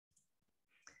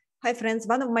Hi friends,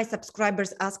 one of my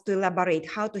subscribers asked to elaborate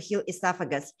how to heal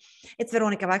esophagus. It's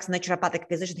Dr.Waks, naturopathic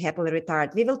physician, happily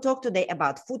retired. We will talk today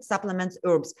about food, supplements,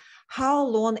 herbs, how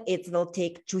long it will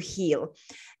take to heal.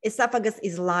 Esophagus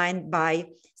is lined by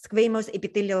squamous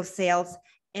epithelial cells,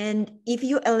 and if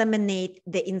you eliminate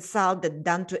the insult that's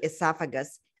done to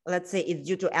esophagus, let's say it's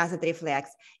due to acid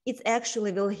reflux, it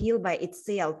actually will heal by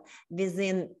itself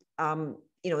within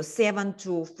 7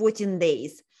 to 14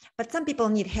 days. But some people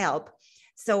need help.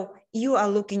 So you are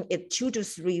looking at 2 to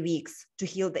 3 weeks to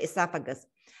heal the esophagus.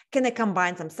 Can I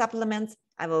combine some supplements?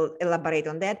 I will elaborate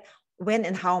on that. When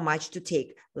and how much to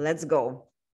take. Let's go.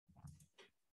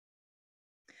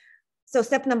 So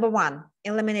step number 1,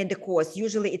 eliminate the cause.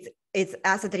 Usually it's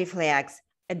acid reflux.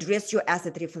 Address your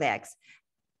acid reflux.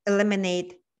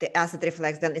 Eliminate the acid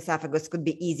reflux, then esophagus could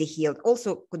be easy healed.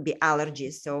 Also could be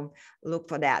allergies, so look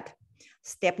for that.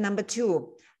 Step number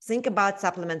 2, think about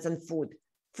supplements and food.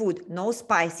 Food, no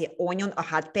spicy, onion or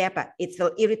hot pepper. It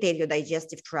will irritate your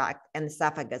digestive tract and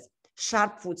esophagus.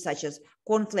 Sharp food such as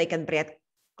cornflake and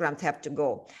breadcrumbs have to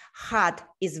go. Hot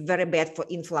is very bad for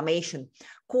inflammation.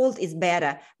 Cold is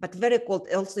better, but very cold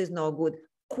also is no good.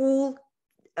 Cool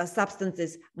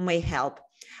substances may help.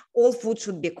 All food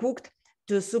should be cooked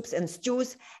to soups and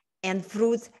stews, and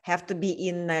fruits have to be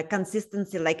in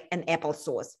consistency like an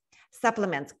applesauce.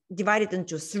 Supplements divided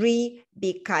into 3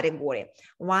 big categories.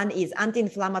 One is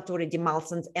anti-inflammatory,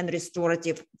 Demulcents, and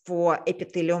restorative for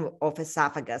epithelium of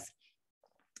esophagus.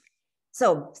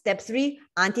 So step 3,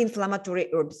 anti-inflammatory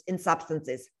herbs and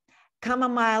substances.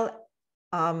 Chamomile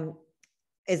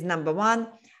is number 1.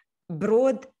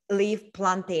 Broadleaf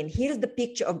plantain. Here's the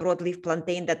picture of broadleaf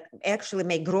plantain that actually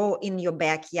may grow in your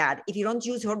backyard. If you don't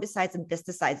use herbicides and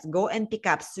pesticides, go and pick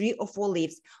up 3 or 4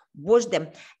 leaves, wash them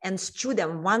and stew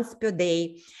them once per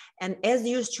day. And as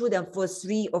you stew them for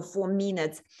 3 or 4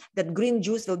 minutes, that green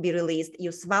juice will be released.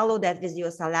 You swallow that with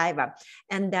your saliva,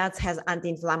 and that has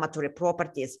anti-inflammatory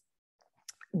properties.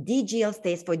 DGL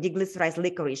stands for deglycerized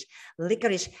licorice.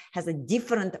 Licorice has a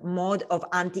different mode of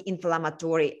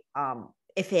anti-inflammatory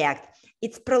effect.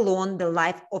 It's prolonged the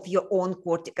life of your own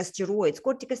corticosteroids.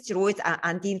 Corticosteroids are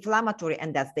anti-inflammatory,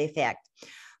 and that's the effect.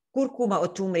 Curcuma or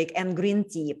turmeric and green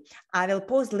tea. I will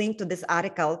post link to this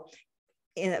article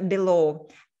below.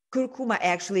 Curcuma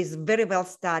actually is very well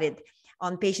studied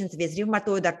on patients with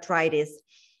rheumatoid arthritis,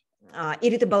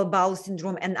 irritable bowel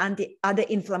syndrome, and other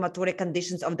inflammatory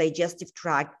conditions of digestive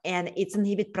tract, and it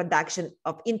inhibits production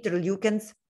of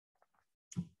interleukins.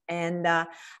 And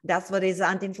that's what is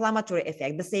anti-inflammatory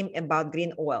effect. The same about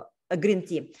green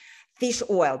tea. Fish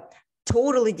oil,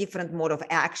 totally different mode of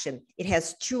action. It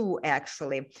has 2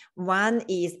 actually. One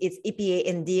is it's EPA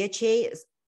and DHA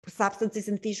substances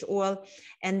in fish oil,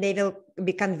 and they will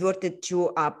be converted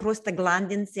to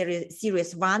prostaglandin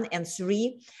series 1 and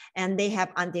 3, and they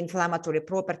have anti-inflammatory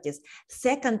properties.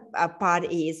 Second part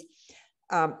is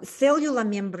cellular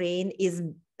membrane is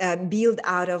built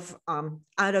out of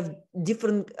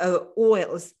different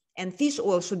oils, and fish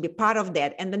oil should be part of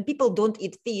that. And when people don't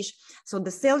eat fish, so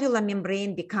the cellular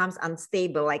membrane becomes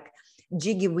unstable, like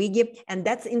jiggy-wiggy, and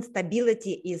that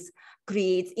instability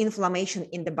creates inflammation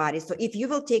in the body. So if you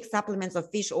will take supplements of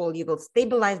fish oil, you will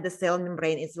stabilize the cell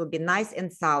membrane. It will be nice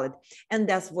and solid, and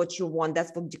that's what you want.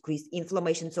 That's what decrease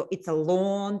inflammation. So it's a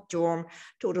long-term,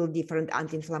 totally different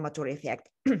anti-inflammatory effect.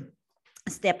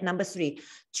 Step number 3,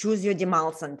 choose your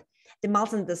demulcent.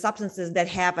 Demulcent, the substances that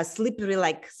have a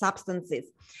slippery-like substances.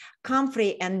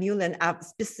 Comfrey and mullein are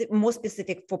more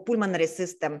specific for pulmonary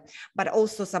system, but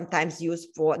also sometimes used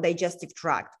for digestive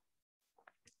tract.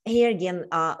 Here again,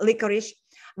 licorice,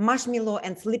 marshmallow,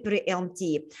 and slippery elm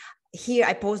tea. Here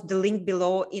I post the link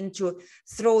below into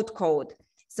throat coat.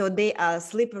 So they are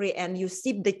slippery, and you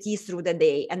sip the tea through the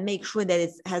day and make sure that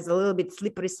it has a little bit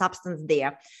slippery substance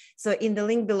there. So in the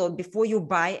link below, before you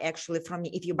buy, actually from me,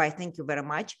 if you buy, thank you very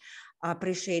much. I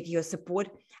appreciate your support.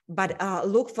 But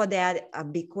look for that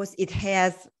because it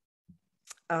has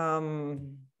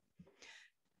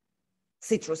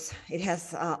citrus. It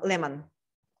has lemon.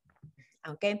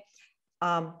 Okay.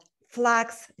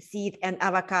 Flax, seed, and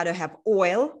avocado have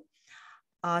oil.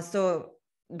 So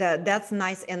that's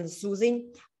nice and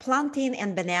soothing. Plantain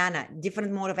and banana,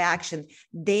 different mode of action.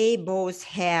 They both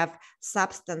have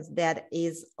substance that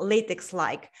is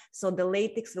latex-like. So the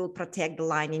latex will protect the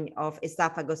lining of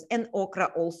esophagus, and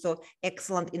okra also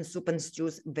excellent in soup and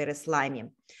stews, very slimy.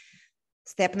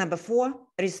 Step number 4,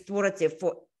 restorative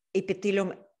for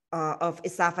epithelium of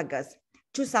esophagus.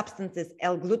 2 substances,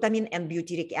 l-glutamine and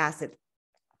butyric acid.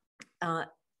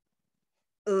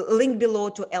 link below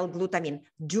to L-glutamine.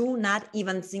 Do not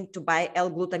even think to buy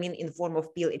L-glutamine in form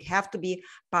of pill. It have to be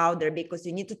powder because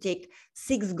you need to take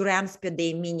 6 grams per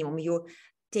day minimum. You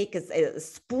take a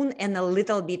spoon and a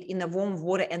little bit in a warm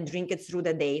water and drink it through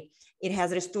the day. It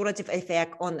has restorative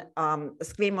effect on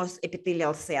squamous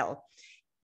epithelial cell.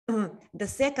 The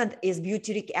second is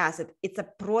butyric acid. It's a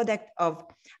product of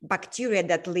bacteria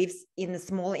that lives in the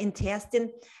small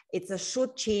intestine. It's a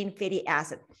short chain fatty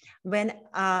acid. When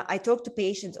I talk to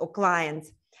patients or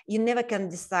clients, you never can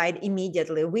decide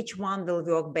immediately which one will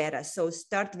work better. So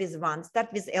start with one.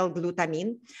 Start with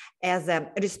L-glutamine as a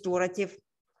restorative.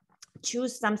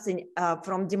 Choose something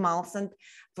from Demulcent.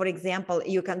 For example,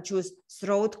 you can choose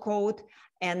throat coat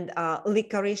and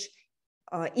licorice.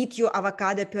 Eat your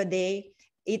avocado per day.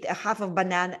 Eat a half of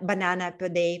banana per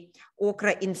day,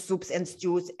 okra in soups and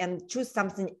stews, and choose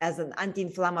something as an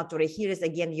anti-inflammatory. Here is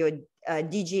again your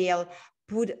DGL.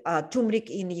 Put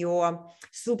turmeric in your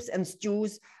soups and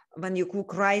stews. When you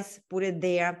cook rice, put it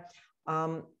there.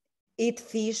 Eat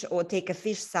fish or take a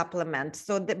fish supplement.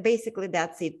 So basically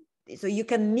that's it. So you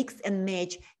can mix and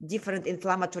match different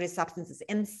inflammatory substances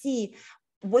and see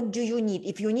what do you need.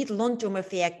 If you need long-term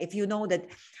effect, if you know that,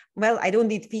 well, I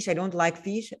don't eat fish, I don't like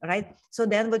fish, right? So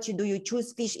then what you do, you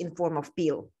choose fish in form of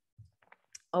pill.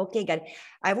 Okay, guys,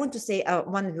 I want to say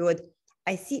one word.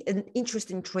 I see an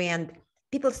interesting trend.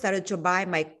 People started to buy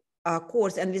my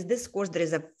course, and with this course, there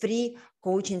is a free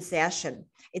coaching session.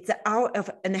 It's an hour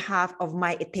and a half of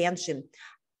my attention.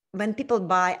 When people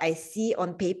buy, I see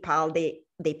on PayPal,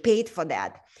 they paid for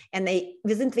that. And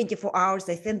within 24 hours,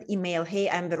 I send email, hey,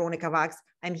 I'm Dr.Waks.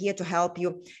 I'm here to help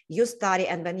you. You study,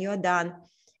 and when you're done,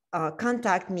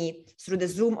 contact me through the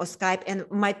Zoom or Skype. And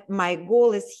my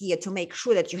goal is here to make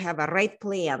sure that you have a right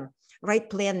plan. Right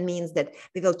plan means that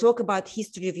we will talk about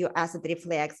history of your acid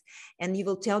reflux, and you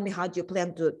will tell me how do you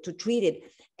plan to treat it.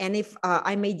 And if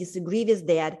I may disagree with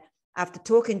that, after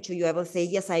talking to you, I will say,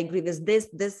 yes, I agree with this.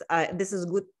 This is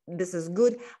good. This is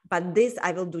good, but this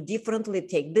I will do differently.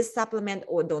 Take this supplement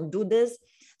or don't do this.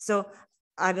 So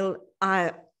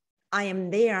I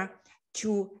am there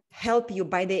to help you.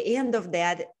 By the end of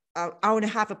that hour and a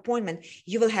half appointment,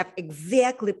 you will have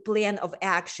exactly plan of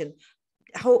action,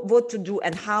 what to do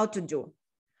and how to do.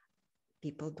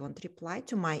 People don't reply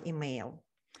to my email.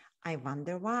 I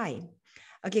wonder why.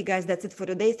 Okay, guys, that's it for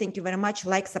today. Thank you very much.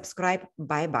 Like, subscribe.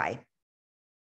 Bye-bye.